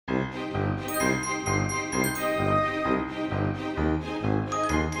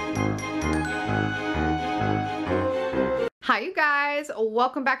Hi you guys,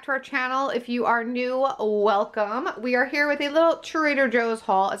 welcome back to our channel. If you are new, welcome. We are here with a little Trader Joe's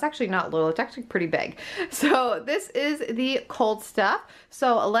haul. It's actually not little, it's actually pretty big. So this is the cold stuff.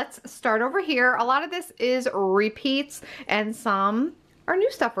 So let's start over here. A lot of this is repeats and some are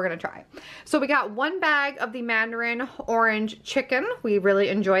new stuff we're gonna try. So we got one bag of the Mandarin orange chicken. We really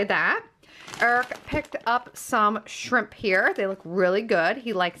enjoyed that. Eric picked up some shrimp here. They look really good.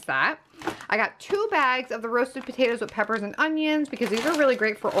 He likes that. I got 2 bags of the roasted potatoes with peppers and onions because these are really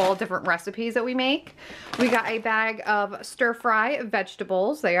great for all different recipes that we make. We got a bag of stir-fry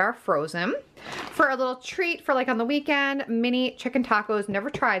vegetables. They are frozen. For a little treat for like on the weekend, mini chicken tacos. Never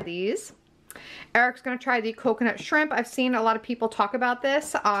tried these. Eric's gonna try the coconut shrimp. I've seen a lot of people talk about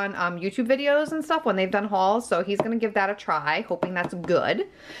this on YouTube videos and stuff when they've done hauls, so he's gonna give that a try, hoping that's good.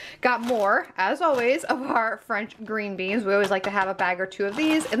 Got more, as always, of our French green beans. We always like to have a bag or 2 of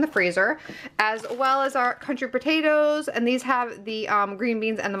these in the freezer, as well as our country potatoes, and these have the green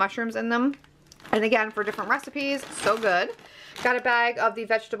beans and the mushrooms in them. And again, for different recipes, so good. Got a bag of the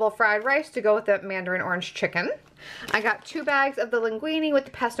vegetable fried rice to go with the Mandarin orange chicken. I got 2 bags of the linguine with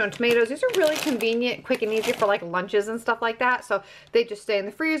the pesto and tomatoes. These are really convenient, quick and easy for like lunches and stuff like that. So they just stay in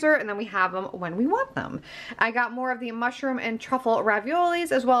the freezer and then we have them when we want them. I got more of the mushroom and truffle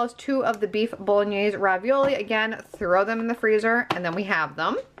raviolis as well as 2 of the beef bolognese ravioli. Again, throw them in the freezer and then we have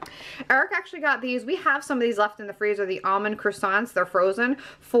them. Eric actually got these. We have some of these left in the freezer, the almond croissants. They're frozen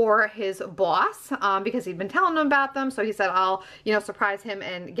for his boss because he'd been telling them about them. So he said I'll, surprise him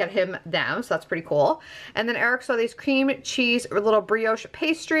and get him them. So that's pretty cool. And then Eric saw these cream cheese little brioche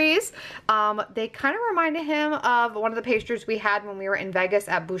pastries. They kind of reminded him of one of the pastries we had when we were in Vegas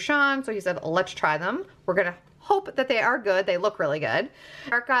at Bouchon. So he said, let's try them. We're gonna hope that they are good. They look really good.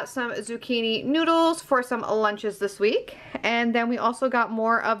 Eric got some zucchini noodles for some lunches this week. And then we also got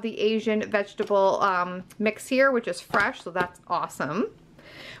more of the Asian vegetable mix here, which is fresh, so that's awesome.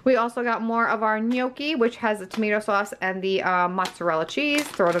 We also got more of our gnocchi, which has the tomato sauce and the mozzarella cheese.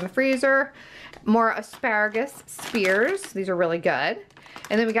 Throw it in the freezer. More asparagus spears. These are really good.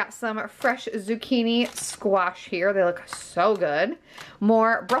 And then we got some fresh zucchini squash here. They look so good.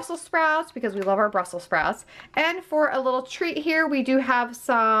 More Brussels sprouts because we love our Brussels sprouts. And for a little treat here, we do have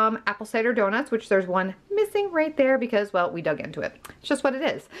some apple cider donuts, which there's one missing right there because, well, we dug into it. It's just what it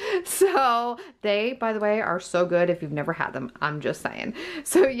is. So they, by the way, are so good if you've never had them. I'm just saying.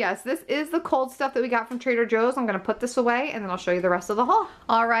 So yes, this is the cold stuff that we got from Trader Joe's. I'm going to put this away and then I'll show you the rest of the haul.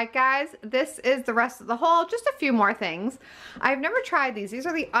 All right, guys, this is the rest of the haul. Just a few more things. I've never tried these. These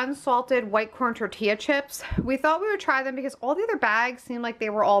are the unsalted white corn tortilla chips. We thought we would try them because all the other bags seemed like they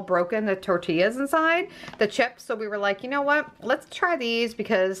were all broken, the tortillas inside, the chips. So we were like, you know what? Let's try these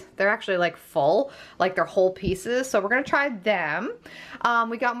because they're actually like full, like they're whole pieces. So we're going to try them.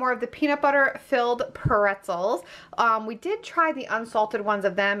 We got more of the peanut butter filled pretzels. We did try the unsalted ones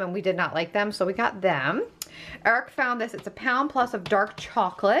of them and we did not like them. So we got them. Eric found this. It's a pound plus of dark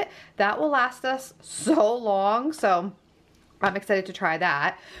chocolate. That will last us so long. So I'm excited to try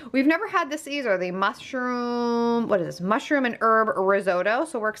that. We've never had this either, the mushroom, what is this? Mushroom and herb risotto.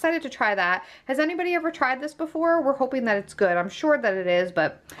 So we're excited to try that. Has anybody ever tried this before? We're hoping that it's good. I'm sure that it is,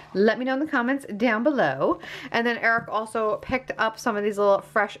 but let me know in the comments down below. And then Eric also picked up some of these little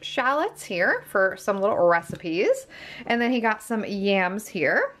fresh shallots here for some little recipes. And then he got some yams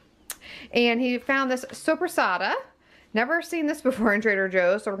here. And he found this sopressata. Never seen this before in Trader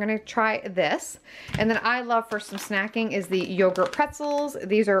Joe's, so we're gonna try this. And then I love for some snacking is the yogurt pretzels.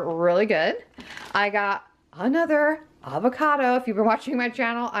 These are really good. I got another avocado. If you've been watching my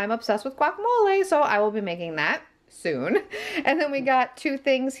channel, I'm obsessed with guacamole, so I will be making that soon. And then we got 2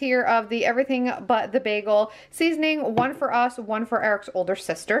 things here of the everything but the bagel seasoning, one for us, one for Eric's older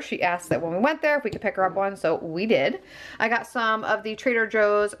sister. She asked that when we went there if we could pick her up one, so we did. I got some of the Trader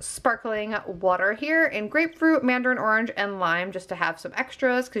Joe's sparkling water here in grapefruit, mandarin orange, and lime just to have some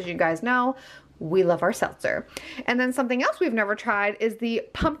extras because you guys know we love our seltzer. And then something else we've never tried is the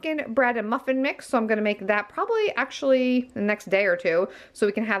pumpkin bread and muffin mix. So I'm going to make that probably actually the next day or 2 so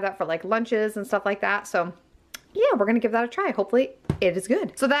we can have that for like lunches and stuff like that. So yeah, we're gonna give that a try. Hopefully it is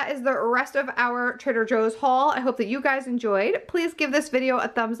good. So that is the rest of our Trader Joe's haul. I hope that you guys enjoyed. Please give this video a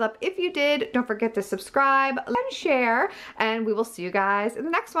thumbs up if you did. Don't forget to subscribe and share, and we will see you guys in the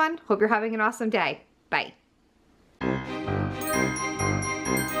next one. Hope you're having an awesome day. Bye.